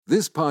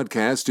This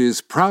podcast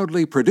is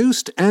proudly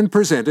produced and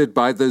presented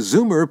by the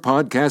Zoomer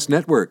Podcast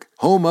Network,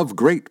 home of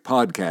great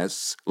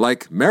podcasts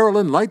like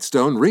Marilyn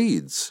Lightstone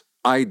Reads,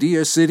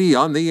 Idea City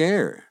on the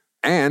Air,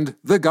 and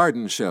The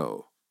Garden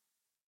Show.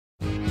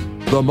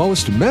 The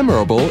most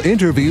memorable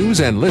interviews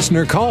and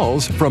listener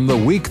calls from the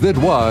week that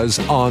was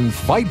on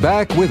Fight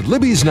Back with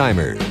Libby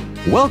Znaimer.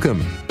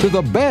 Welcome to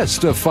the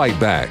best of Fight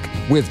Back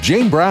with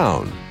Jane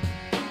Brown.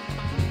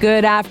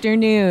 Good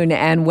afternoon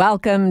and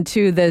welcome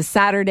to the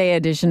Saturday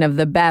edition of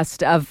the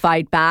Best of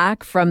Fight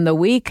Back from the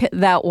week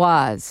that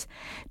was.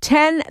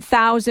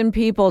 10,000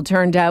 people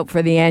turned out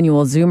for the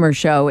annual Zoomer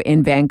Show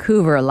in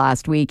Vancouver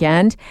last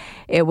weekend.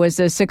 It was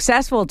a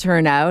successful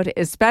turnout,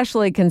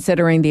 especially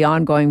considering the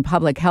ongoing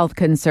public health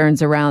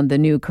concerns around the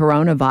new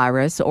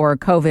coronavirus or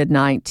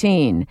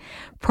COVID-19.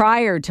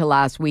 Prior to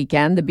last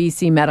weekend, the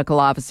BC Medical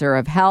Officer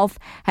of Health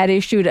had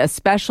issued a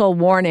special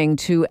warning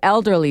to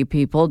elderly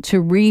people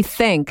to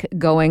rethink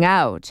going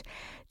out.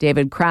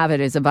 David Kravitz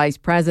is a vice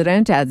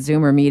president at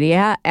Zoomer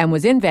Media and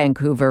was in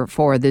Vancouver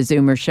for the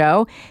Zoomer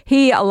Show.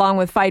 He, along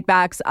with Fight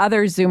Back's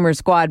other Zoomer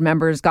squad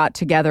members, got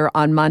together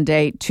on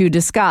Monday to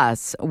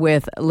discuss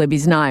with Libby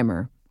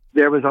Znaimer.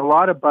 There was a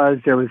lot of buzz.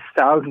 There was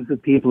thousands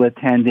of people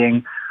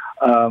attending.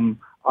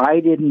 I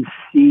didn't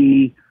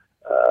see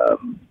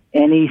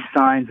any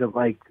signs of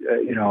it's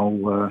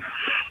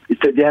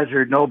a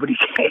desert, nobody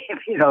came,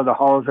 the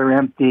halls are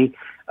empty.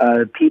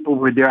 People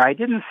were there. I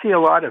didn't see a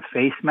lot of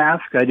face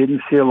masks. I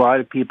didn't see a lot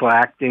of people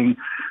acting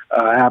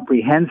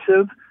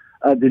apprehensive.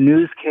 The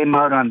news came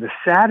out on the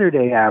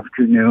Saturday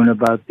afternoon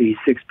about the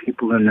 6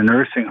 people in the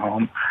nursing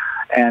home,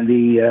 and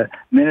the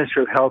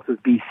Minister of Health of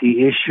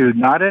BC issued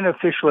not an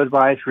official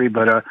advisory,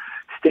 but a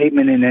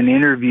statement in an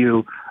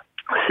interview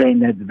saying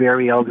that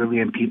very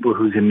elderly and people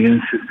whose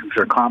immune systems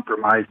are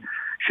compromised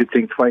should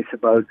think twice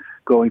about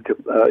going to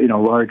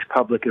large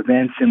public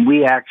events. And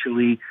we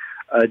actually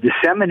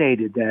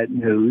disseminated that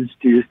news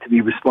to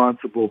be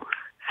responsible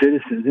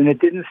citizens, and it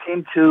didn't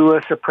seem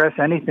to suppress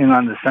anything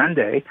on the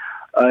Sunday.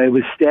 It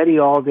was steady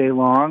all day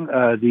long.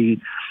 The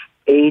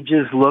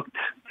ages looked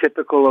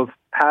typical of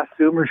past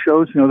Zoomer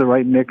shows,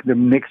 the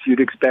mix you'd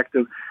expect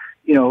of,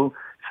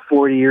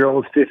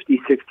 40-year-olds,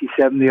 50, 60,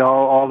 70,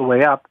 all the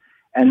way up.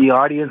 And the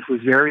audience was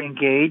very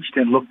engaged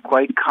and looked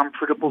quite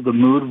comfortable. The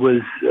mood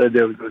was,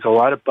 there was a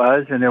lot of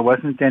buzz, and there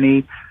wasn't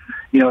any,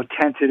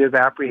 tentative,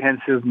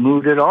 apprehensive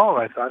mood at all.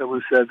 I thought it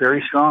was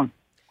very strong.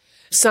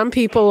 Some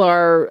people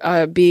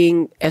are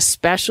being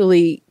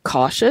especially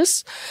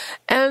cautious,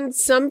 and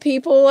some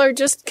people are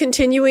just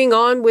continuing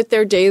on with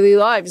their daily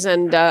lives.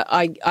 And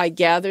I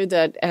gather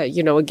that,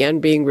 again,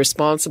 being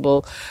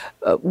responsible,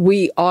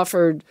 we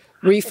offered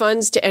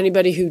refunds to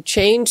anybody who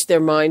changed their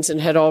minds and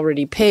had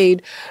already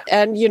paid.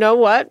 And you know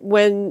what?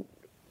 When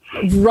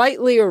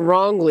rightly or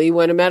wrongly,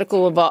 when a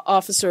medical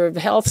officer of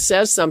health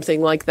says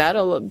something like that,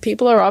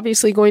 people are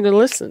obviously going to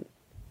listen.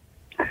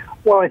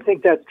 Well, I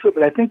think that's true,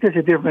 but I think there's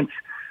a difference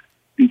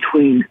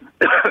between,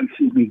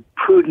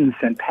 prudence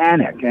and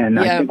panic. And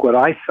I think what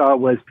I saw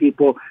was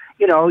people,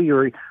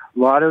 you're a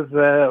lot of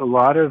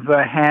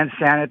hand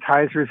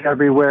sanitizers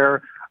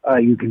everywhere.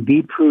 You can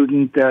be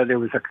prudent. There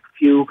was a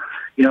few,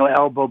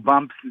 elbow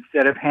bumps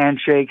instead of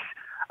handshakes.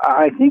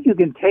 I think you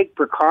can take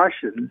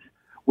precautions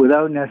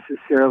without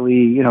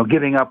necessarily,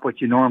 giving up what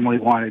you normally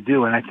want to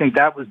do. And I think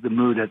that was the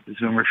mood at the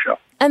Zoomer Show.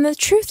 And the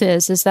truth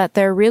is that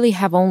there really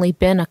have only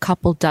been a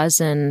couple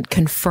dozen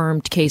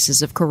confirmed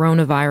cases of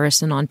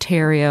coronavirus in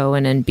Ontario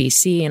and in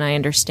BC. And I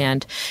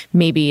understand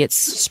maybe it's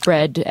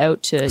spread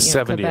out to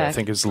 70, Quebec. I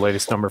think, is the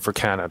latest number for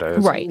Canada.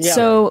 Right. Yeah.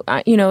 So,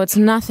 it's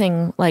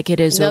nothing like it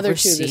is Another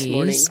overseas. 2 this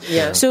morning.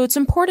 Yeah. So it's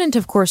important,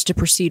 of course, to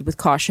proceed with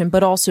caution,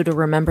 but also to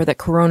remember that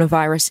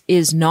coronavirus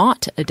is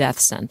not a death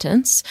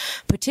sentence,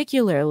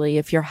 particularly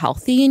if you're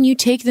healthy and you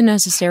take the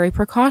necessary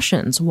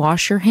precautions.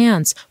 Wash your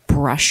hands,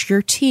 brush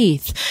your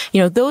teeth.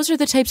 Those are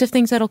the types of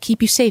things that'll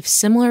keep you safe,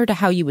 similar to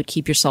how you would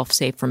keep yourself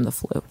safe from the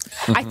flu.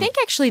 Mm-hmm. I think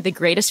actually the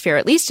greatest fear,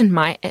 at least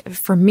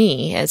for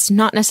me, is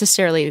not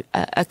necessarily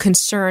a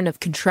concern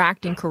of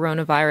contracting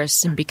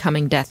coronavirus and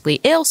becoming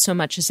deathly ill so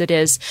much as it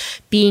is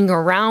being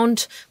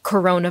around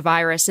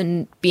coronavirus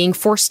and being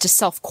forced to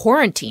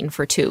self-quarantine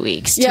for 2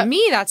 weeks. Yep. To me,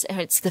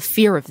 it's the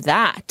fear of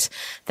that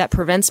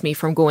prevents me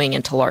from going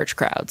into large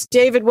crowds.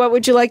 David, what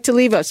would you like to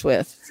leave us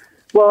with?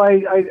 Well,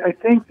 I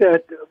think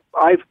that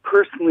I've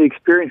personally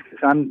experienced,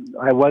 because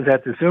I was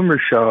at the Zoomer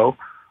Show,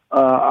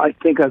 I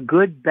think a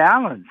good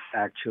balance,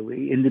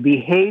 actually, in the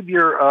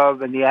behavior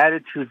of and the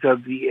attitudes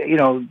of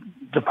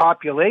the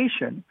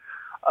population.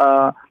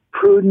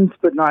 Prudence,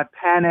 but not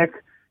panic.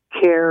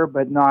 Care,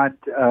 but not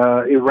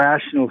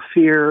irrational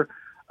fear.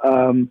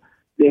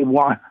 They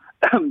wanted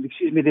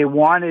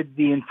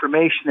the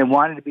information. They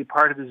wanted to be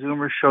part of the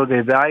Zoomer Show.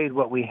 They valued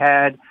what we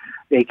had.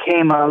 They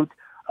came out.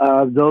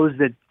 Those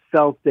that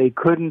felt they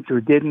couldn't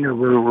or didn't or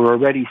were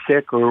already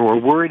sick or were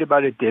worried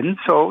about it didn't.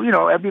 So,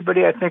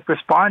 everybody, I think,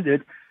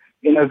 responded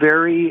in a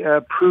very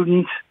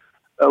prudent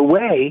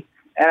way.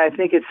 And I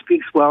think it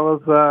speaks well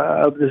of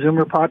the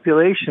Zoomer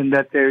population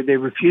that they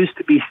refused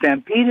to be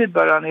stampeded,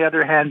 but on the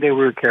other hand, they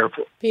were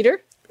careful.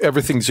 Peter?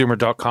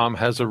 EverythingZoomer.com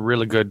has a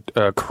really good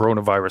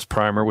coronavirus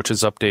primer, which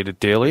is updated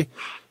daily.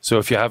 So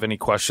if you have any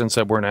questions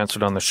that weren't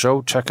answered on the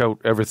show, check out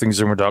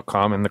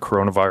EverythingZoomer.com and the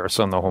coronavirus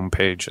on the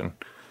homepage, and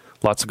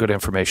lots of good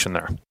information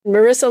there.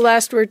 Marissa,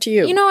 last word to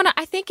you. You know, and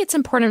I think it's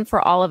important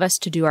for all of us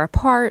to do our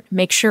part,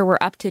 make sure we're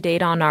up to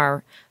date on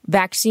our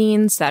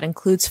vaccines. That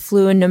includes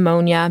flu and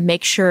pneumonia.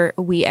 Make sure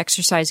we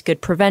exercise good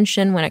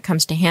prevention when it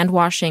comes to hand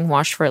washing.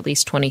 Wash for at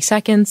least 20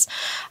 seconds.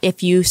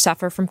 If you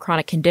suffer from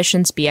chronic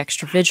conditions, be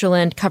extra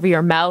vigilant. Cover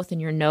your mouth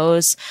and your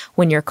nose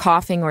when you're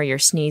coughing or you're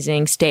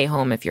sneezing. Stay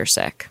home if you're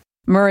sick.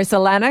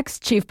 Marissa Lennox,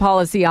 Chief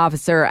Policy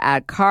Officer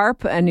at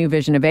CARP, A New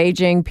Vision of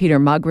Aging, Peter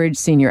Muggeridge,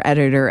 Senior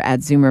Editor at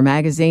Zoomer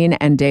Magazine,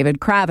 and David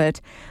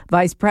Kravitz,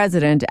 Vice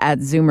President at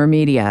Zoomer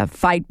Media.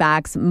 Fight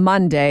Back's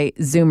Monday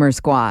Zoomer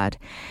Squad.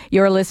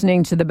 You're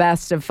listening to the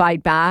best of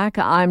Fight Back.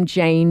 I'm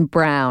Jane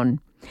Brown.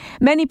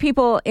 Many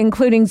people,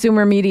 including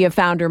Zoomer Media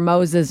founder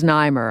Moses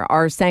Znaimer,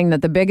 are saying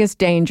that the biggest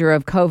danger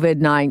of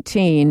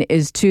COVID-19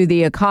 is to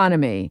the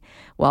economy.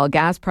 While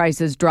gas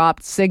prices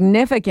dropped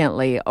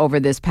significantly over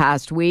this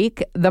past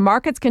week, the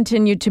markets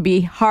continued to be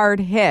hard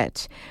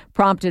hit,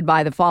 prompted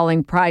by the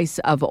falling price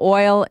of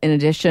oil, in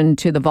addition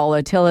to the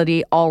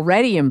volatility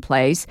already in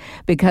place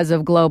because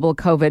of global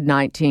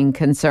COVID-19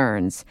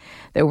 concerns.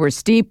 There were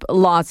steep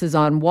losses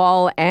on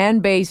Wall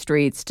and Bay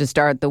Streets to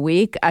start the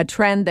week, a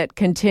trend that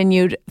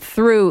continued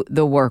through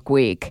the work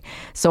week.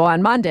 So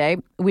on Monday,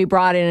 we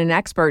brought in an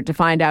expert to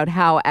find out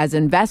how, as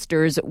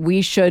investors,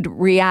 we should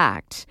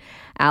react.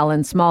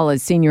 Alan Small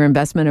is Senior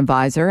Investment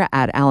Advisor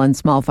at Alan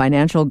Small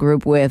Financial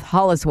Group with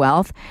Hollis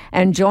Wealth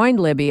and joined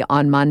Libby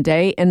on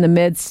Monday in the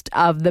midst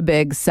of the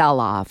big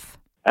sell-off.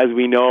 As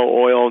we know,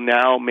 oil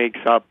now makes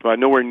up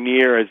nowhere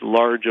near as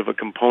large of a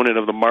component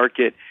of the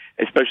market,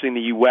 especially in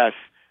the U.S.,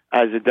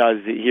 as it does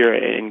here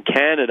in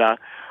Canada.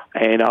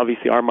 And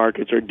obviously our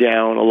markets are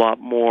down a lot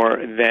more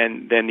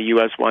than the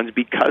U.S. ones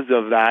because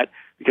of that,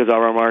 because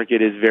our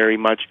market is very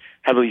much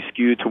heavily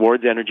skewed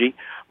towards energy.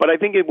 But I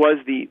think it was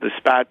the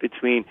spat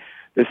between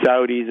the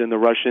Saudis and the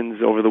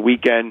Russians over the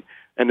weekend,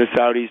 and the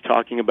Saudis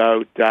talking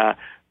about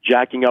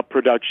jacking up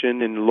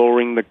production and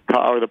lowering the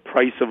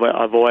price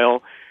of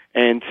oil,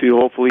 and to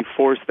hopefully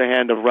force the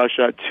hand of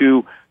Russia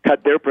to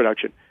cut their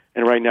production.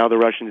 And right now the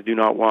Russians do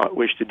not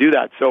wish to do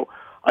that. So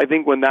I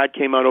think when that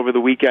came out over the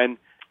weekend,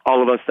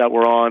 all of us that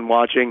were on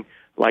watching,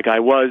 like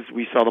I was,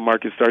 we saw the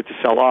market start to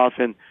sell off,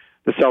 and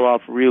the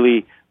sell-off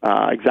really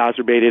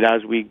exacerbated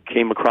as we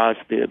came across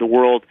the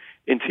world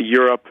into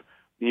Europe.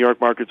 New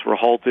York markets were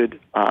halted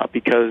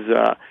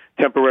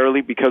temporarily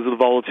because of the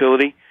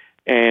volatility,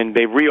 and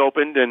they've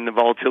reopened, and the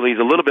volatility is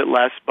a little bit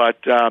less. But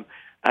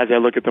as I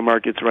look at the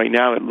markets right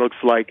now, it looks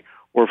like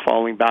we're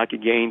falling back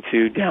again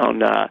to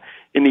down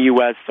in the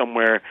U.S.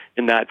 somewhere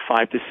in that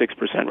 5 to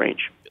 6%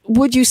 range.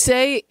 Would you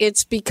say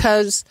it's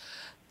because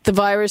the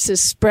virus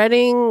is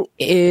spreading?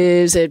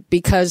 Is it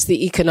because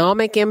the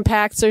economic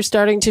impacts are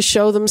starting to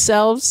show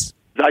themselves?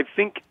 I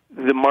think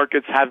the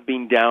markets have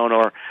been down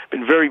or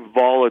been very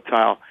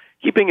volatile,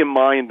 keeping in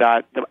mind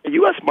that the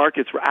U.S.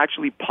 markets were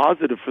actually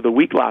positive for the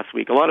week last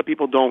week. A lot of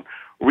people don't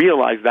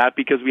realize that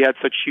because we had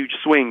such huge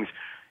swings.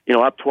 You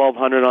know, up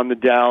 1,200 on the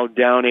Dow,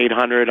 down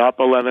 800, up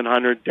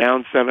 1,100,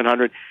 down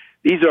 700.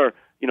 These are,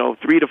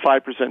 3 to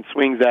 5%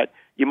 swings that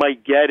you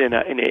might get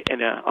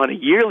on a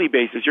yearly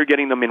basis. You're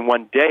getting them in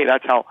one day.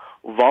 That's how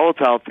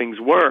volatile things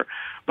were.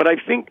 But I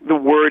think the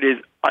word is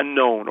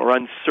unknown or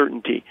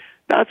uncertainty.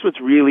 That's what's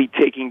really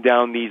taking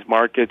down these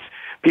markets.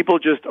 People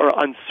just are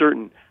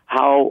uncertain.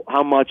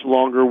 How much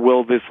longer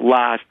will this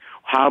last?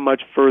 How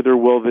much further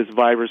will this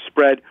virus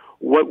spread?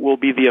 What will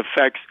be the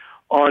effects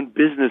on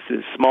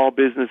businesses, small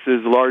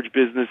businesses, large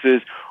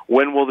businesses?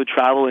 When will the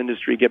travel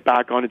industry get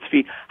back on its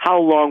feet? How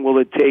long will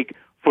it take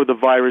for the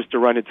virus to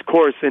run its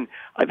course? And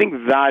I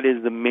think that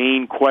is the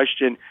main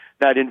question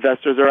that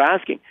investors are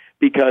asking,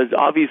 because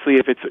obviously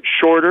if it's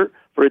shorter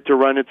for it to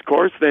run its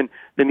course, then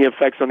the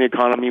effects on the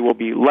economy will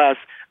be less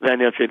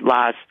than if it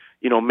lasts,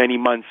 many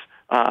months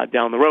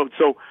down the road.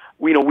 So,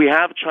 we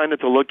have China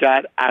to look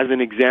at as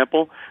an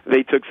example.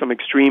 They took some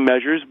extreme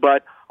measures,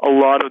 but a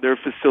lot of their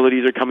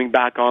facilities are coming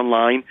back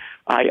online.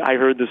 I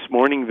heard this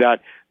morning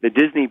that the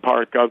Disney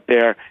park out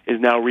there is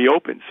now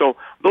reopened. So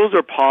those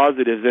are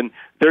positives, and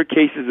their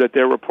cases that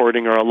they're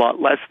reporting are a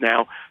lot less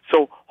now.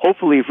 So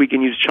hopefully if we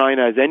can use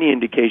China as any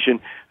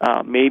indication,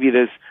 maybe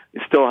this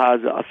still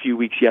has a few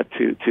weeks yet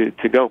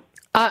to go.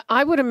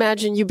 I would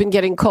imagine you've been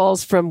getting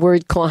calls from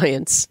worried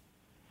clients.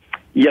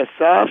 Yes,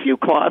 a few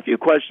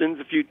questions,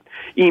 a few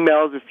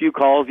emails, a few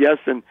calls, yes,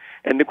 and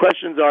the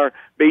questions are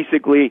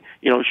basically,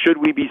 should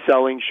we be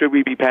selling? Should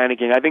we be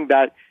panicking? I think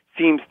that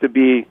seems to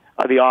be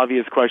the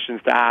obvious questions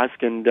to ask,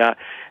 and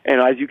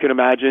as you can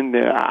imagine,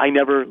 I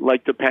never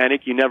like to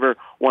panic. You never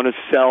want to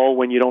sell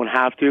when you don't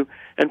have to,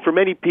 and for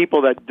many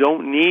people that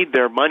don't need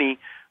their money,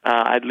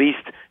 at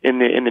least in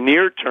the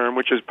near term,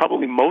 which is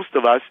probably most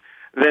of us,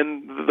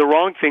 then the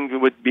wrong thing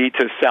would be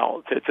to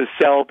sell. To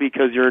sell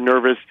because you're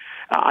nervous.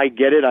 I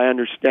get it. I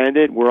understand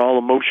it. We're all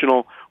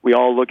emotional. We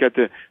all look at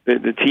the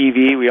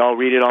TV. We all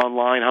read it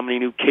online, how many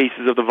new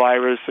cases of the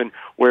virus and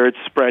where it's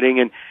spreading.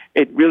 And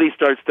it really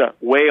starts to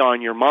weigh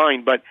on your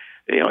mind. But,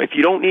 if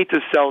you don't need to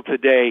sell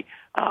today,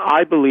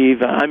 I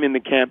believe I'm in the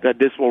camp that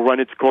this will run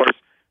its course.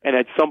 And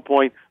at some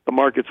point, the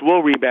markets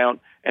will rebound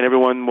and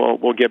everyone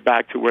will get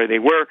back to where they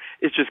were.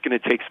 It's just going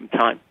to take some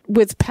time.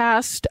 With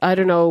past, I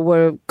don't know,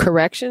 what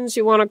corrections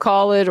you want to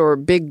call it, or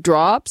big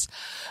drops,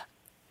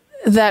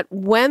 that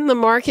when the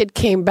market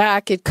came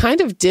back, it kind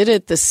of did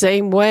it the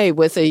same way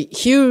with a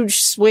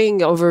huge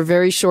swing over a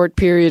very short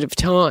period of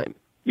time.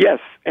 Yes,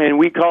 and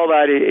we call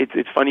that,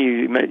 it's funny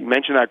you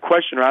mentioned that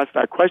question or asked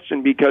that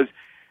question, because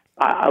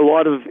a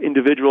lot of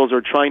individuals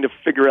are trying to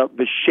figure out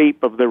the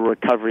shape of the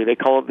recovery. They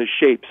call it the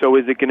shape. So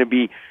is it going to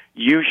be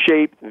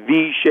U-shaped,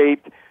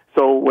 V-shaped?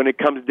 So when it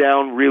comes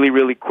down really,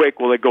 really quick,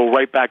 will it go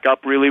right back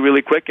up really,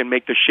 really quick and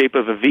make the shape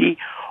of a V?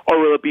 Or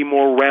will it be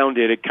more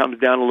rounded? It comes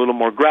down a little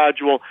more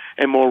gradual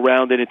and more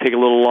rounded and take a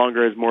little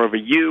longer as more of a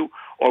U?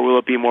 Or will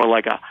it be more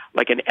like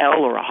an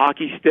L or a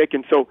hockey stick?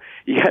 And so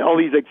you had all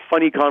these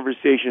funny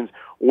conversations.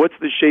 What's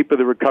the shape of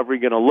the recovery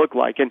going to look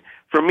like? And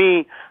for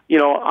me,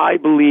 I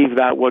believe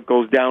that what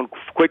goes down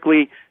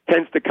quickly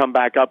tends to come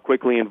back up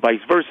quickly and vice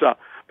versa.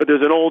 But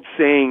there's an old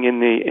saying in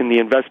the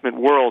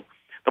investment world,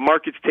 the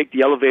markets take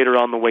the elevator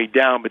on the way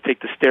down, but take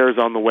the stairs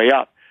on the way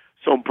up.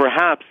 So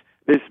perhaps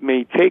this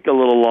may take a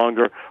little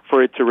longer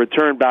for it to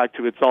return back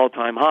to its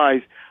all-time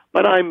highs,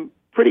 but I'm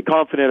pretty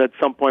confident at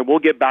some point we'll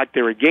get back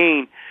there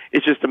again.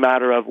 It's just a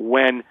matter of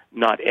when,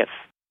 not if.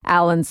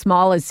 Alan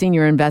Small is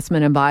Senior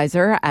Investment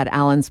Advisor at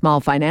Alan Small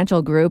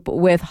Financial Group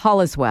with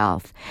Hollis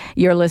Wealth.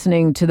 You're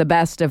listening to the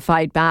best of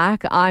Fight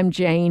Back. I'm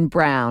Jane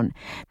Brown.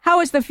 How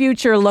is the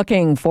future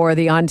looking for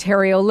the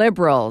Ontario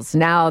Liberals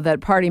now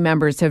that party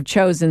members have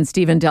chosen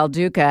Stephen Del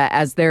Duca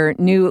as their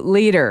new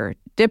leader?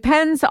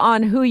 Depends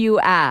on who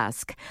you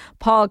ask.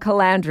 Paul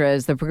Calandra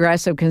is the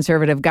Progressive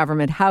Conservative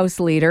Government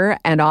House leader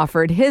and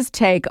offered his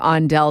take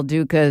on Del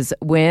Duca's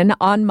win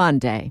on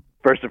Monday.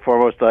 First and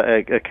foremost,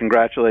 I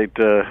congratulate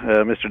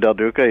Mr. Del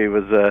Duca. He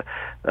was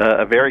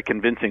a very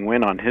convincing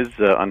win on his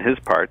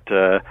part.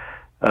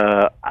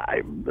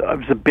 I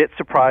was a bit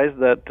surprised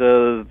that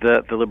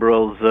the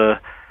Liberals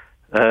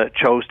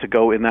chose to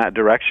go in that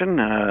direction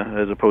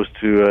as opposed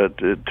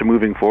to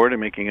moving forward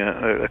and making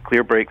a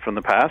clear break from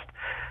the past.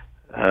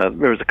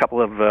 There was a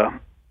couple of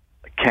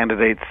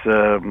candidates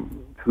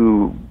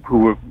who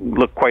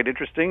looked quite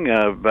interesting,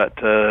 but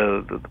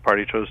the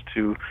party chose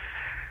to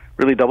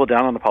really double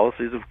down on the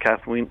policies of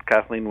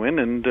Kathleen Wynne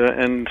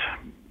and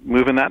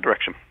move in that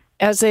direction.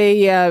 As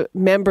a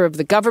member of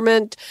the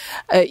government,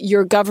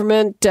 your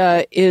government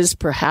is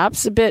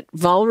perhaps a bit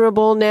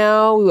vulnerable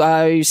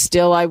now.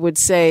 Still, I would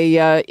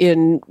say,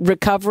 in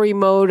recovery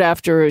mode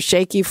after a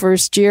shaky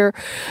first year.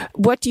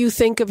 What do you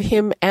think of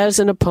him as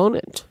an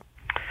opponent?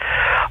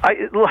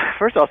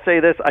 First, I'll say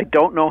this. I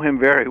don't know him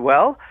very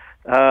well.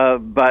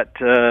 But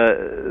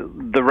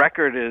the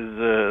record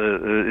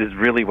is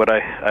really what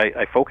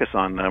I focus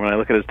on when I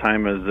look at his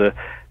time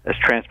as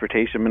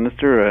transportation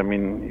minister. I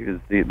mean, he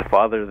was the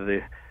father of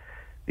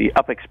the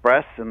Up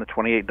Express and the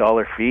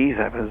 $28 fee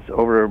that was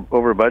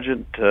over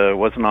budget,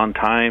 wasn't on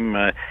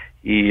time.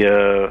 He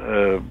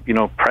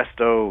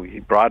presto, he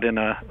brought in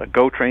a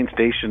GO train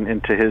station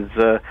into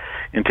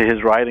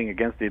his riding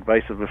against the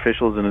advice of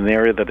officials in an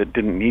area that it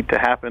didn't need to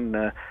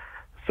happen.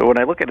 So when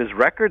I look at his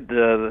record,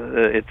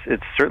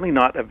 it's certainly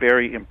not a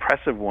very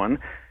impressive one.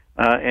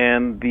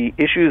 And the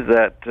issues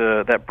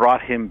that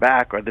brought him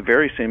back are the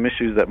very same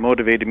issues that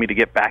motivated me to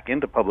get back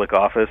into public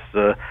office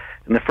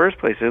in the first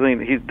place. I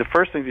mean, the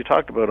first things he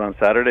talked about on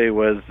Saturday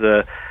was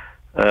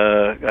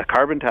a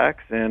carbon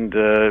tax and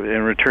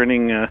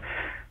returning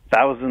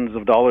thousands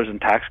of dollars in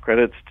tax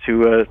credits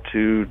to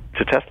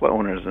Tesla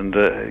owners, and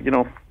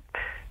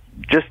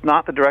just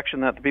not the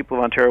direction that the people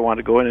of Ontario want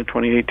to go in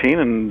 2018.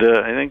 And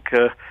I think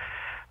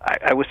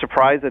I was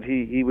surprised that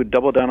he would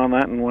double down on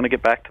that and want to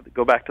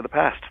go back to the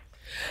past.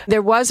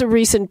 There was a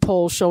recent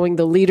poll showing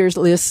the leaders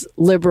list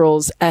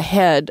Liberals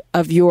ahead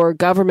of your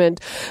government.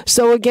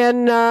 So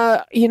again,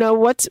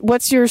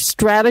 what's your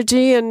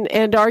strategy,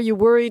 and are you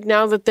worried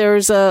now that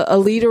there's a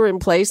leader in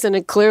place,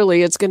 and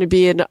clearly it's going to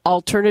be an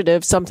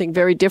alternative, something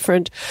very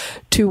different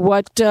to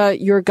what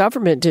your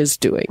government is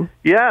doing?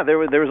 Yeah, there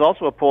was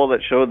also a poll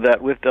that showed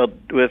that with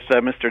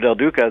Mr. Del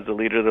Duca as the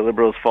leader, the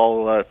Liberals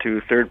fall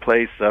to third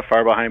place,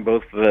 far behind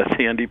both the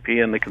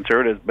NDP and the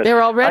Conservatives. But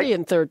they're already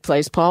in third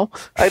place, Paul.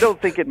 I don't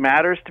think it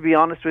matters, to be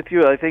honest with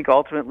you. I think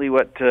ultimately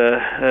what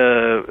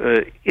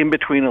in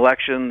between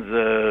elections,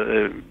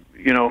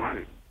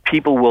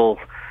 people will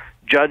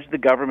judge the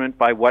government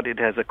by what it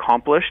has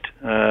accomplished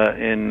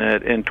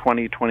in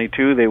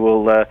 2022. They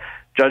will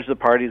judge the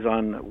parties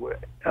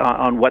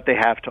on what they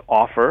have to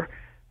offer.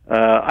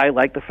 I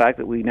like the fact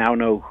that we now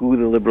know who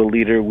the Liberal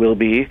leader will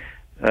be,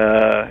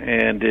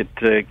 and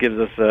it gives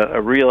us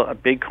a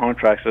big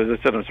contract. So as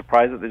I said, I'm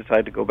surprised that they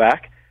decided to go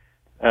back.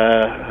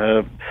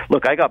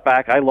 Look, I got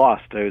back. I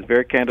lost. I was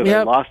very candid.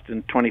 Yep. I lost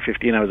in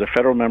 2015. I was a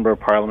federal member of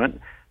parliament.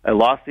 I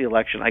lost the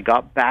election. I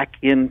got back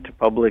into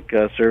public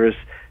service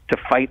to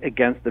fight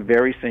against the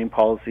very same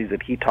policies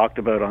that he talked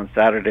about on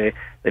Saturday,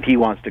 that he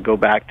wants to go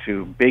back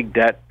to: big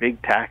debt,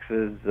 big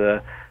taxes,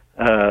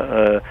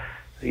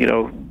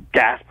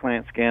 gas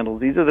plant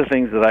scandals. These are the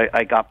things that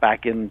I got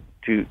back in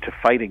to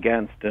fight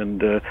against,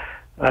 and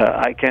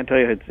I can't tell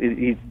you,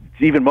 it's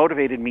even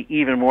motivated me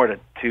even more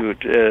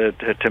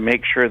to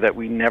make sure that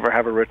we never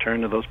have a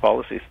return to those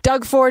policies.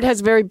 Doug Ford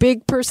has a very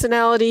big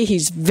personality.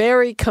 He's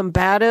very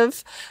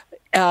combative.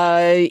 You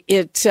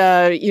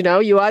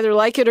either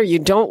like it or you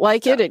don't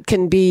like it. It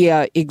can be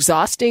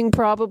exhausting,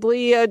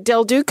 probably.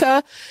 Del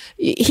Duca,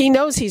 he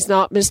knows he's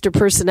not Mr.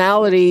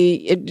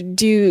 Personality.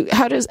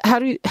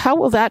 How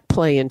will that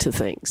play into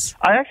things?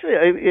 I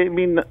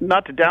mean,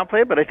 not to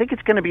downplay it, but I think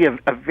it's going to be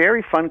a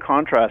very fun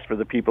contrast for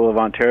the people of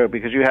Ontario,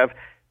 because you have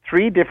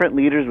three different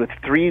leaders with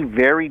three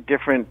very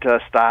different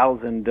styles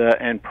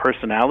and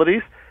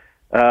personalities,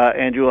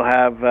 and you'll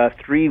have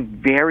three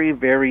very,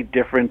 very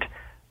different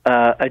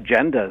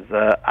agendas.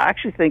 I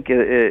actually think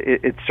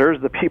it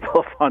serves the people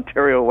of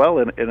Ontario well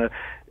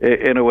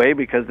in a way,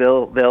 because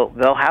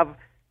they'll have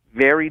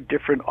very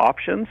different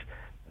options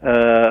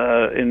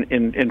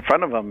in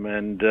front of them.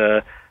 And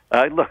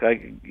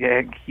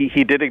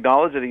he did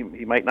acknowledge that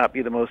he might not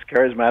be the most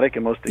charismatic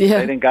and most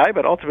exciting guy,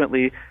 but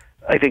ultimately,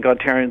 I think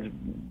Ontarians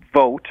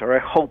vote, or I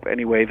hope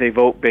anyway, they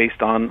vote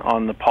based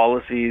on the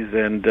policies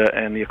and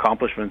the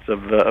accomplishments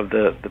of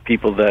the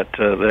people that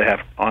they have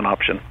on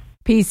option.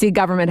 PC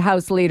Government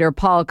House Leader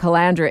Paul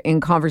Calandra in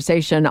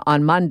conversation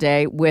on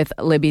Monday with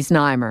Libby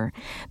Znaimer.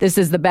 This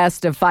is the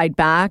best of Fight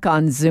Back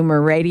on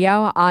Zoomer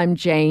Radio. I'm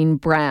Jane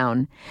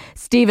Brown.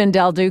 Stephen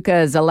Del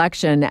Duca's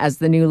election as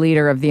the new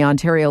leader of the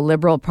Ontario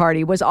Liberal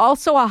Party was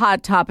also a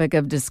hot topic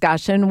of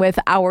discussion with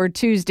our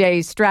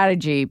Tuesday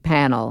strategy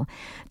panel.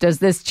 Does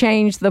this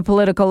change the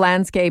political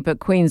landscape at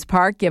Queen's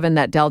Park, given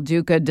that Del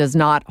Duca does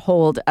not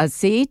hold a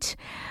seat?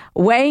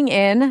 Weighing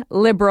in,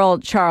 Liberal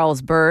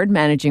Charles Bird,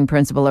 Managing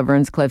Principal of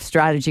Earnscliffe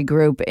Strategy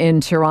Group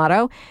in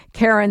Toronto,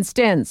 Karen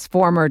Stintz,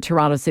 former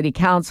Toronto City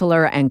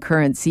Councillor and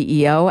current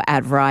CEO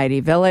at Variety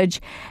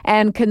Village,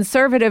 and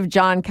Conservative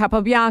John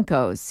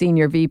Capobianco,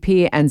 Senior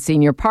VP and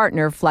Senior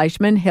Partner,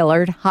 Fleischman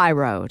Hillard High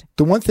Road.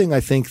 The one thing I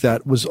think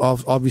that was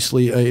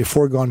obviously a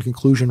foregone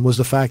conclusion was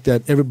the fact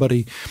that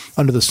everybody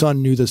under the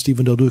sun knew that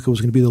Stephen Del Duca was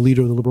going to be the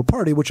leader of the Liberal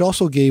Party, which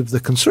also gave the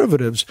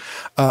Conservatives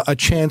a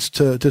chance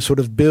to sort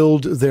of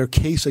build their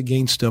case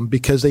against him,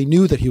 because they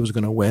knew that he was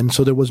going to win,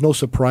 so there was no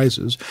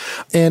surprises.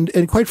 And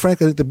quite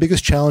frankly, I think the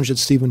biggest challenge that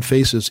Stephen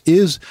faces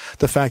is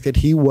the fact that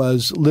he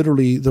was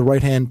literally the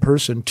right-hand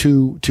person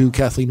to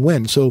Kathleen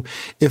Wynne. So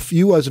if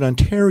you as an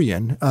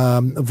Ontarian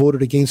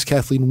voted against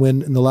Kathleen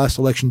Wynne in the last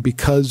election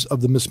because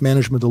of the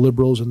mismanagement of the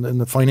Liberals and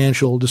the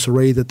financial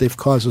disarray that they've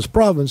caused this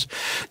province,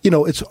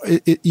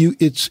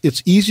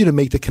 it's easy to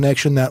make the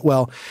connection that,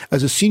 well,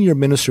 as a senior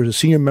minister, as a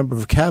senior member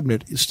of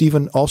cabinet,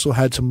 Stephen also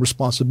had some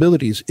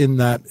responsibilities in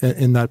that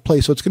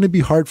place. So it's going to be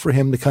hard for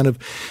him to kind of,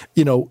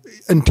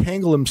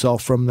 entangle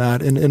himself from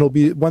that. And it'll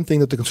be one thing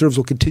that the Conservatives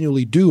will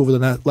continually do over the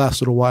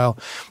next little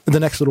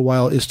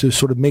while is to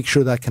sort of make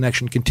sure that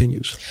connection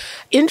continues.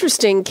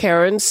 Interesting,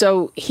 Karen.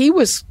 So he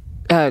was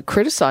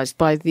criticized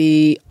by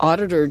the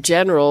Auditor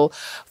General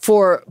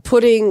for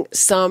putting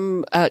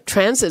some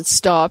transit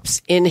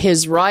stops in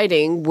his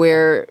riding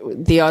where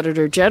the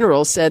Auditor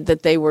General said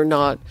that they were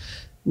not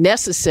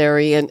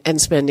necessary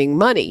and spending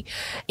money.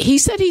 He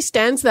said he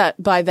stands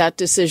by that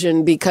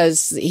decision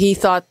because he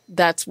thought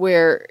that's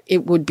where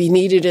it would be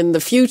needed in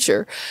the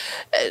future.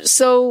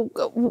 So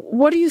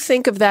what do you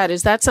think of that?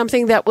 Is that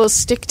something that will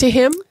stick to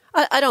him?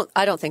 I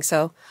don't think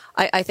so.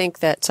 I think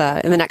that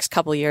in the next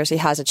couple of years he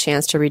has a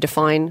chance to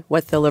redefine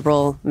what the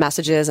Liberal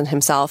message is and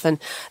himself. And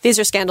these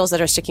are scandals that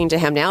are sticking to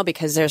him now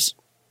because there's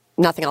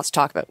nothing else to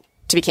talk about,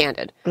 to be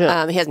candid.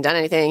 Yeah. He hasn't done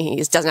anything. He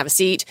doesn't have a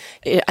seat.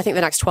 I think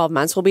the next 12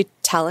 months will be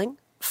telling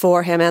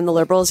for him and the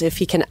Liberals if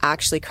he can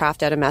actually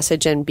craft out a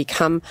message and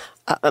become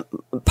a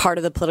part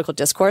of the political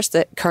discourse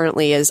that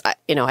currently is,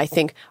 I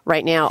think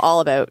right now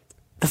all about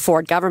the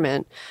Ford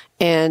government,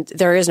 and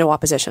there is no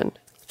opposition.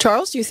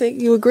 Charles, do you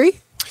think you agree?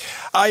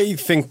 I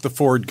think the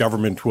Ford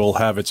government will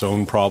have its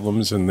own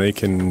problems, and they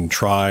can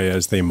try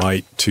as they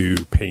might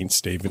to paint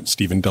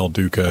Stephen Del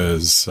Duca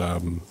as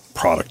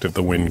product of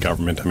the Wynne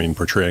government. I mean,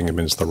 portraying him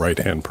as the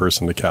right-hand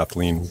person to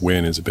Kathleen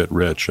Wynne is a bit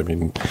rich. I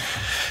mean,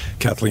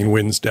 Kathleen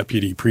Wynne's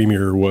deputy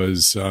premier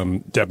was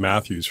Deb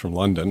Matthews from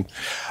London.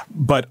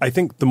 But I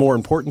think the more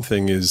important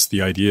thing is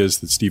the ideas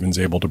that Stephen's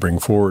able to bring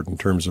forward in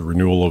terms of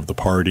renewal of the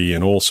party,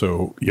 and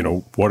also,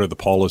 what are the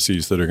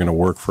policies that are going to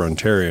work for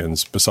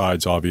Ontarians,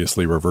 besides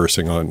obviously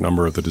reversing a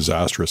number of the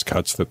disastrous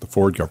cuts that the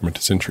Ford government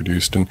has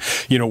introduced. And,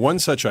 one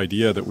such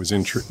idea that was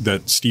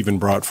that Stephen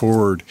brought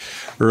forward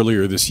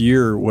earlier this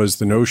year was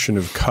the notion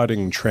of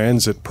cutting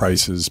transit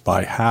prices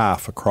by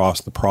half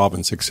across the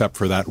province, except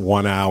for that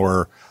 1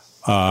 hour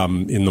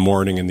in the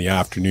morning and the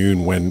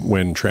afternoon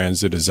when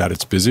transit is at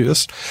its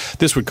busiest.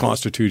 This would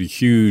constitute a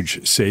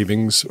huge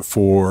savings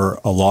for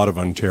a lot of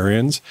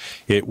Ontarians.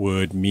 It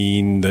would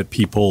mean that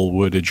people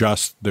would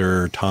adjust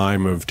their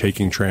time of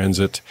taking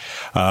transit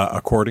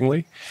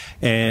accordingly.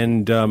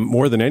 And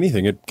more than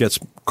anything, it gets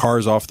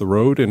cars off the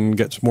road and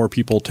gets more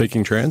people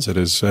taking transit,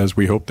 as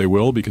we hope they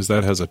will, because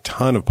that has a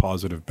ton of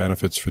positive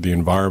benefits for the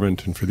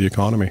environment and for the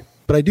economy.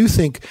 But I do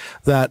think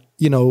that,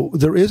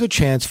 there is a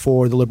chance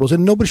for the Liberals,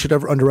 and nobody should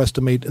ever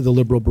underestimate the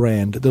Liberal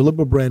brand. The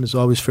Liberal brand is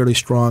always fairly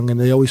strong, and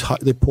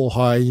they pull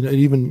high.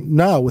 Even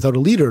now, without a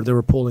leader, they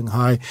were polling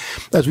high,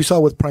 as we saw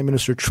with Prime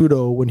Minister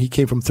Trudeau when he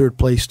came from third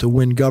place to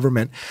win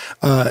government.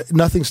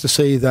 Nothing's to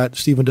say that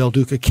Stephen Del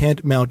Duca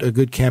can't mount a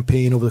good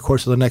campaign over the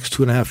course of the next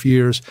 2.5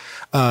 years,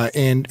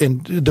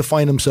 and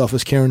define himself,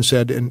 as Karen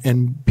said,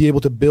 and be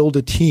able to build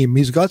a team.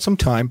 He's got some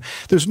time.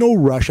 There's no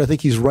rush. I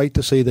think he's right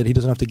to say that he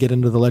doesn't have to get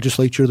into the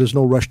legislature. There's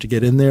no rush to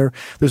get in there.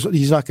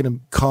 He's not going to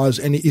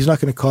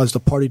cause the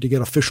party to get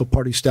official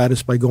party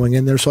status by going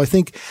in there. So I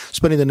think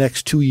spending the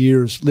next 2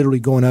 years literally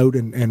going out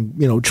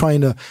and trying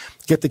to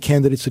get the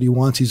candidates that he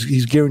wants,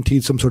 he's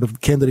guaranteed some sort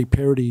of candidate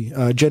parity,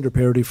 gender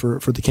parity for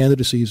the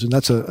candidacies, and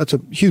that's a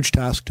huge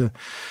task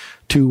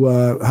to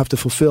have to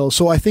fulfill.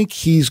 So I think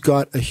he's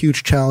got a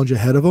huge challenge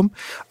ahead of him,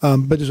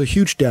 but there's a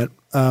huge debt.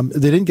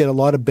 They didn't get a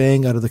lot of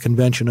bang out of the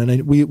convention,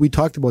 and we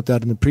talked about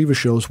that in the previous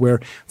shows, where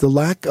the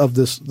lack of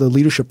the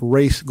leadership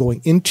race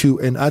going into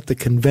and at the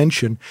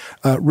convention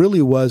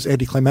really was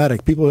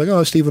anticlimactic. People were like,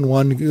 "Oh, Stephen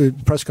won,"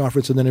 press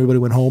conference, and then everybody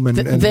went home. And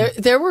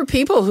there were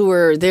people who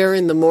were there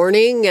in the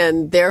morning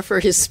and there for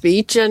his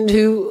speech, and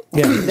who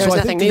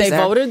they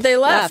voted, they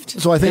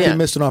left. So I think they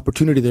missed an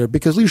opportunity there,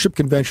 because leadership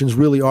conventions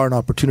really are an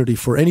opportunity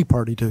for any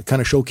party to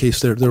kind of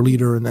showcase their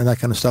leader and that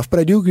kind of stuff. But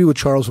I do agree with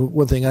Charles with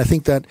one thing. I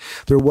think that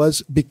there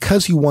was,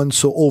 because he won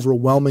so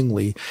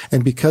overwhelmingly,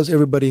 and because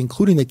everybody,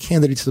 including the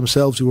candidates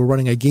themselves who were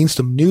running against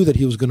him, knew that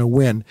he was going to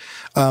win,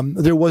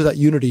 there was that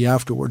unity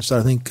afterwards that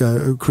I think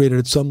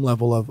created some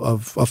level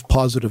of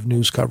positive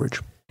news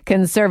coverage.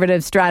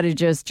 Conservative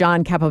strategist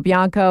John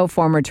Capobianco,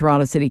 former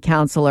Toronto City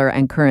Councillor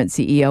and current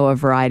CEO of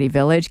Variety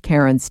Village,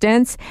 Karen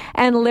Stintz,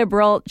 and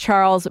Liberal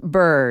Charles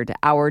Bird,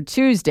 our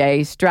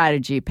Tuesday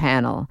strategy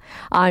panel.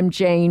 I'm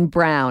Jane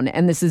Brown,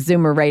 and this is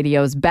Zoomer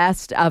Radio's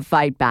Best of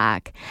Fight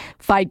Back.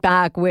 Fight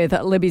Back with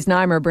Libby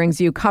Znaimer brings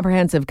you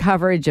comprehensive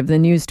coverage of the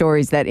news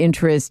stories that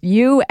interest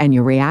you and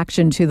your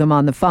reaction to them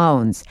on the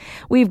phones.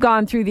 We've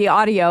gone through the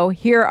audio.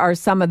 Here are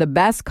some of the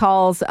best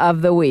calls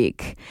of the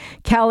week.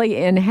 Kelly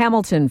in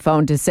Hamilton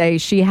phoned to say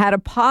she had a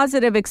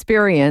positive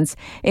experience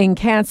in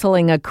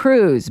canceling a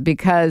cruise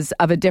because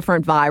of a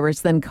different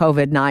virus than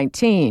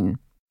COVID-19.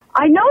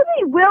 I know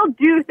they will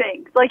do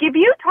things. Like, if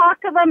you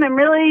talk to them and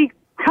really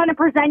kind of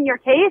present your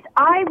case.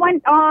 I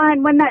went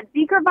on, when that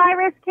Zika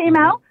virus came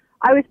out,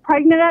 I was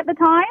pregnant at the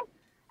time,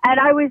 and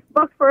I was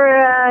booked for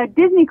a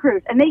Disney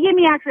cruise. And they gave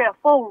me actually a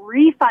full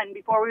refund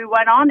before we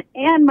went on.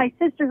 And my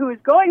sister, who was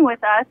going with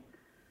us,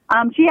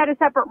 she had a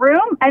separate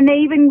room, and they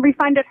even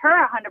refunded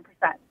her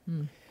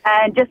 100%.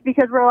 And just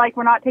because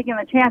we're not taking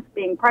the chance of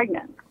being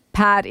pregnant.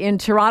 Pat in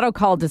Toronto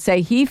called to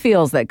say he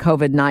feels that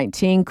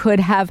COVID-19 could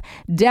have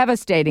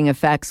devastating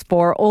effects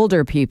for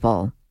older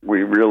people.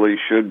 We really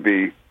should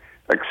be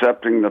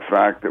accepting the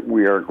fact that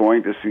we are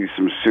going to see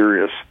some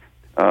serious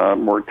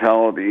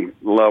mortality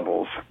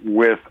levels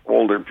with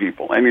older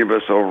people. Any of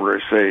us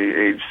over, say,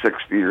 age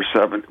 60 or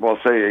 70, well,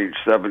 say age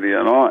 70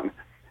 and on.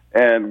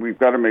 And we've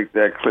got to make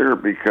that clear,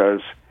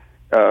 because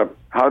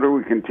how do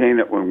we contain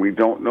it when we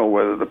don't know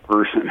whether the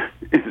person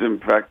is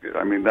infected?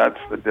 I mean, that's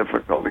the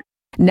difficulty.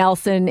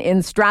 Nelson in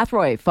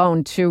Strathroy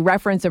phoned to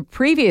reference a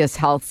previous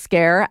health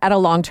scare at a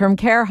long-term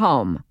care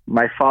home.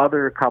 My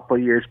father, a couple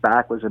of years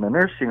back, was in a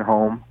nursing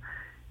home,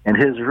 and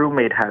his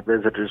roommate had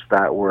visitors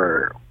that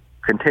were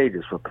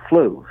contagious with the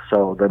flu.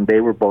 So then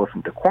they were both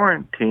into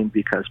quarantine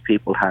because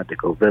people had to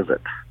go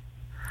visit.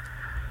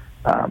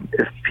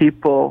 If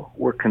people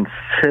were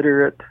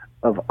considerate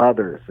of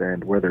others,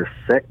 and where they're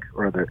sick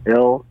or they're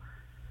ill,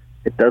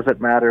 it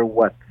doesn't matter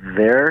what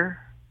their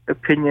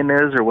opinion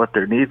is or what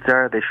their needs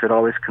are. They should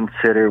always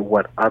consider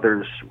what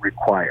others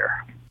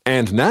require.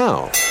 And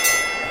now,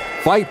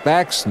 Fight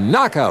Back's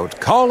Knockout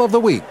Call of the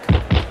Week.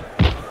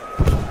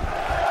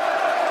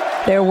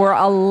 There were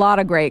a lot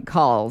of great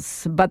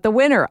calls, but the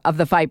winner of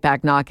the Fight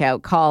Back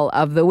Knockout Call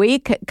of the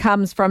Week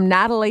comes from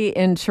Natalie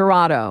in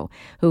Toronto,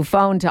 who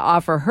phoned to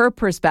offer her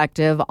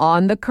perspective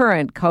on the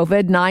current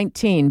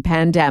COVID-19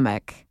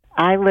 pandemic.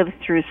 I lived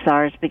through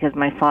SARS because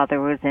my father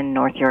was in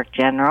North York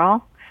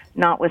General,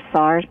 not with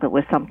SARS, but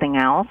with something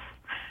else.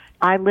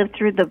 I lived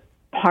through the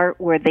part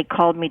where they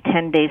called me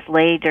 10 days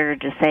later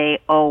to say,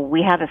 oh,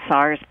 we had a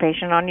SARS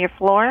patient on your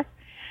floor,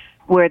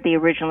 where they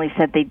originally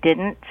said they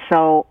didn't.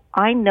 So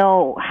I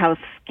know how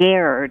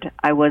scared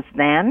I was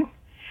then,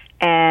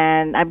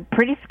 and I'm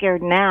pretty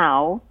scared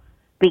now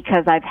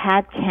because I've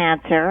had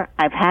cancer,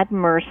 I've had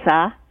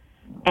MRSA,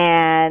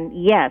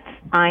 and yes,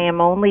 I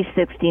am only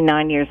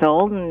 69 years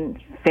old,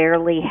 and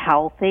fairly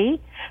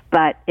healthy.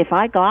 But if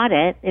I got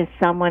it, is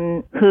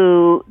someone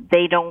who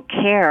they don't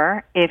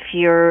care if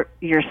you're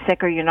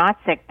sick or you're not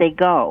sick, they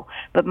go.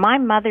 But my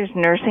mother's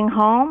nursing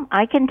home,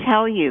 I can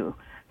tell you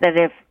that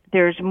if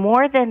there's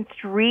more than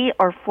 3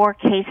 or 4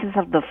 cases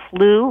of the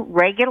flu,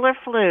 regular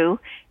flu,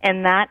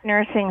 in that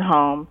nursing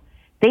home,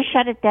 they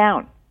shut it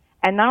down.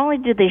 And not only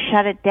do they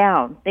shut it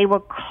down, they will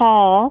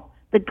call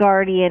the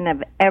guardian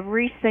of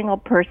every single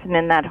person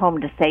in that home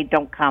to say,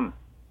 don't come.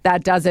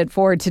 That does it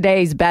for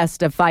today's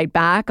Best of Fight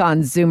Back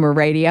on Zoomer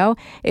Radio.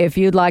 If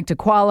you'd like to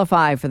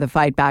qualify for the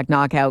Fight Back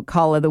Knockout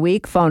Call of the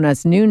Week, phone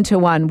us noon to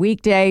 1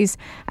 weekdays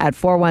at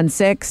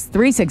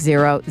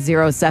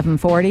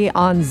 416-360-0740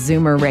 on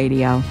Zoomer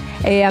Radio,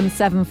 AM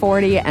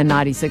 740 and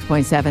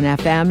 96.7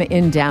 FM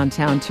in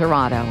downtown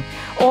Toronto.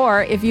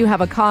 Or if you have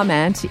a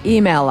comment,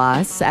 email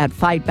us at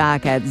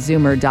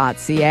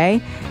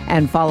fightback@zoomer.ca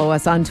and follow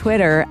us on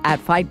Twitter at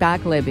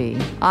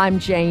FightbackLibby. I'm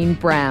Jane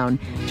Brown.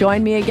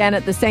 Join me again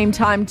at the same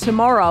time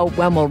tomorrow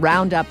when we'll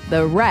round up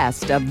the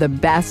rest of the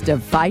Best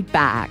of Fight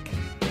Back.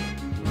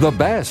 The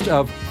Best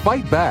of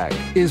Fight Back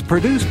is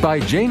produced by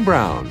Jane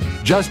Brown,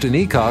 Justin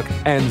Eacock,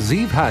 and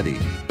Zeev Hadi,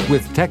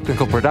 with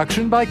technical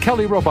production by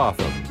Kelly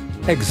Robotham.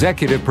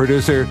 Executive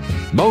producer,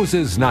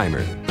 Moses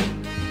Znaimer.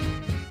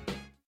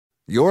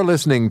 You're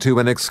listening to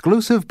an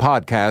exclusive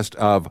podcast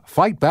of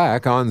Fight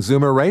Back on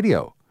Zoomer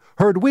Radio.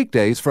 Heard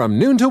weekdays from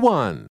noon to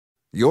 1.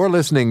 You're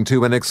listening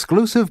to an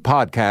exclusive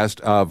podcast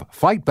of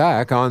Fight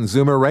Back on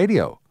Zoomer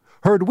Radio.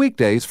 Heard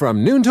weekdays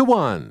from noon to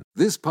 1.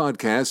 This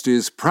podcast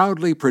is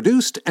proudly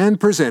produced and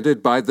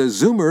presented by the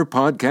Zoomer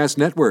Podcast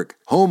Network,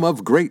 home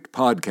of great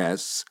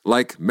podcasts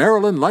like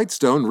Marilyn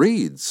Lightstone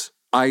Reads,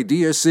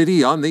 Idea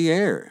City on the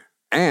Air,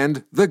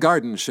 and The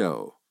Garden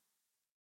Show.